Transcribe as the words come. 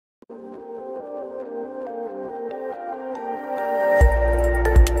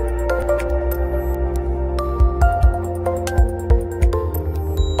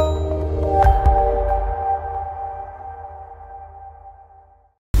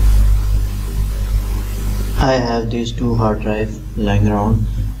I have these two hard drives lying around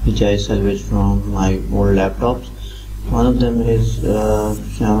which I salvaged from my old laptops. One of them is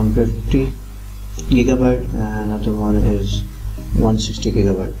 750 gigabyte and another one is 160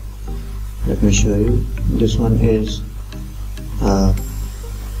 gigabyte. Let me show you. This one is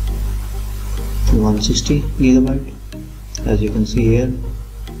 160 gigabyte, as you can see here.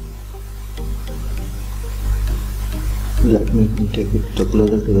 Let me take it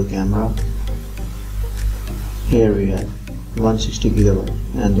closer to the camera. Here we have 160 gigabyte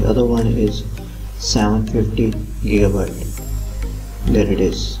and the other one is 750 gigabyte. There it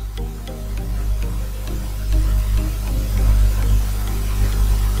is.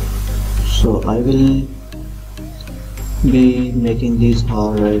 So I will be making these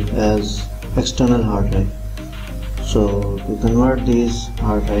hard drive as external hard drive. So to convert these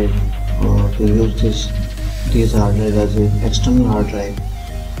hard drive or to use these hard drive as an external hard drive,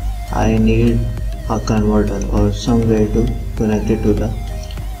 I need a converter or some way to connect it to the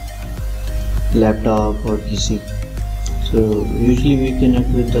laptop or PC. So usually we connect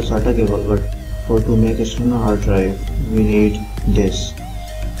with the SATA cable, but to make external hard drive we need this.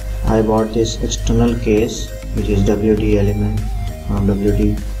 I bought this external case which is WD Element from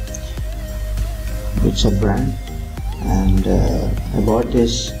WD. It's a brand, and I bought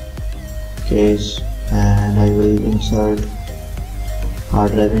this case and I will insert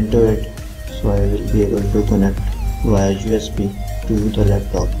hard drive into it. So I will be able to connect via USB to the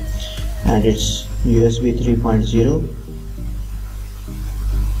laptop, and it's USB 3.0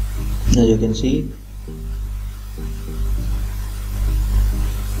 as you can see.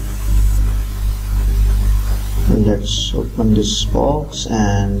 Let's open this box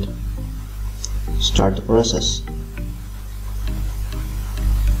and start the process.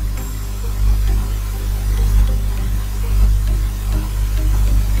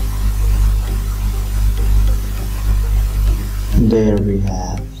 There we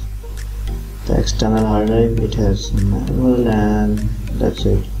have the external hard drive. It has manual and that's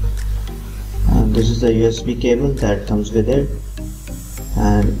it. And this is the USB cable that comes with it,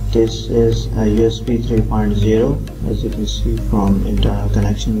 and this is a USB 3.0 as you can see from internal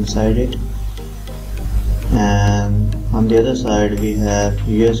connection inside it. And on the other side we have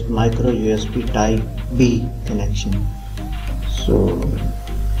micro USB type B connection, so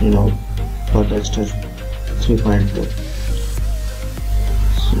for the extra 3.4.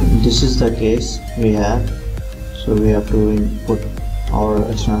 This is the case we have, so we have to put our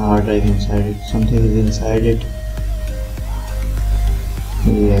external hard drive inside it. Something is inside it.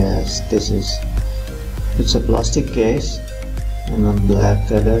 Yes, it's a plastic case in a black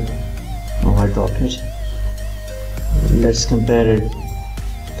color. Oh, I dropped it. Let's compare it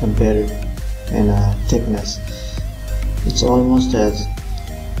in a thickness. It's almost as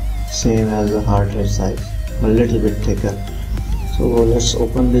same as the hard drive size, a little bit thicker. So let's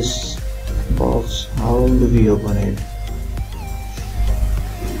open this box. How do we open it?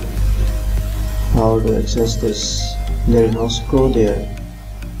 How to access this? There is no screw there.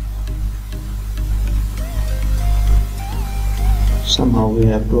 Somehow we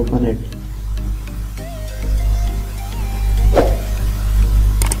have to open it.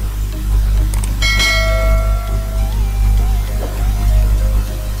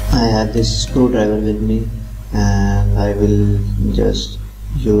 I have this screwdriver with me, and I will just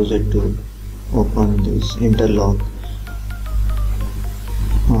use it to open this interlock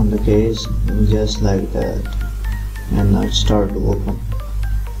on the case, just like that, and now start to open,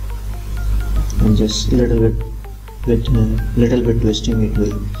 and just little bit twisting it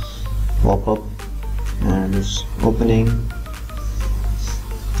will pop up and it's opening.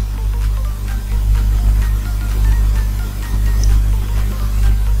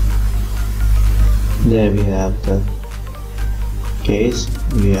 There we have the case.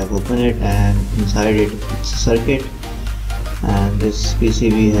 We have opened it, and inside it it's a circuit, and this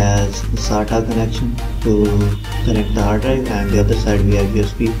PCB has SATA connection to connect the hard drive, and the other side we have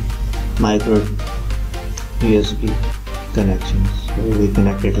USB micro USB connections. So we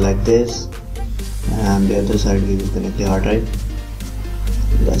connect it like this, and the other side we will connect the hard drive.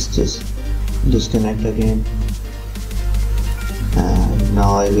 Let's just disconnect again, and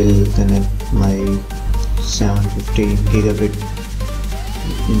now I will connect my 750 gigabit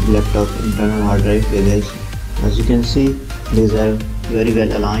laptop internal hard drive with this. As you can see, these are very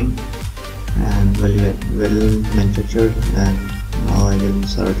well aligned and well manufactured, and now I will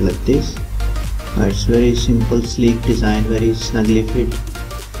insert like this. It's very simple, sleek design, very snugly fit.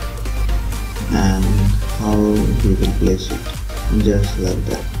 And how we will place it, just like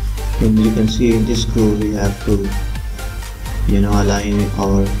that. And you can see in this screw we have to align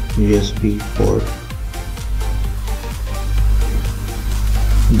our USB port.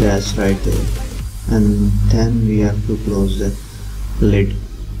 That's right there. And then we have to close the lid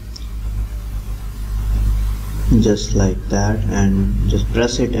just like that, and just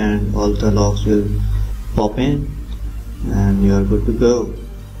press it and all the locks will pop in and you are good to go.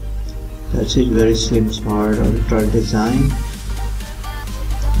 That's it. Very slim, smart, ultra design.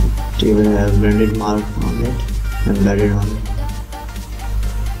 It even has branded mark on it, embedded on it.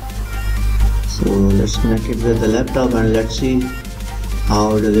 So let's connect it with the laptop and let's see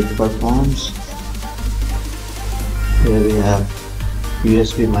how does it performs. Here we have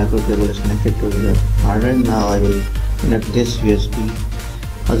USB micro cable is connected to the hard drive. Now I will connect this USB,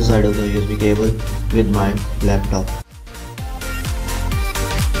 other side of the USB cable with my laptop.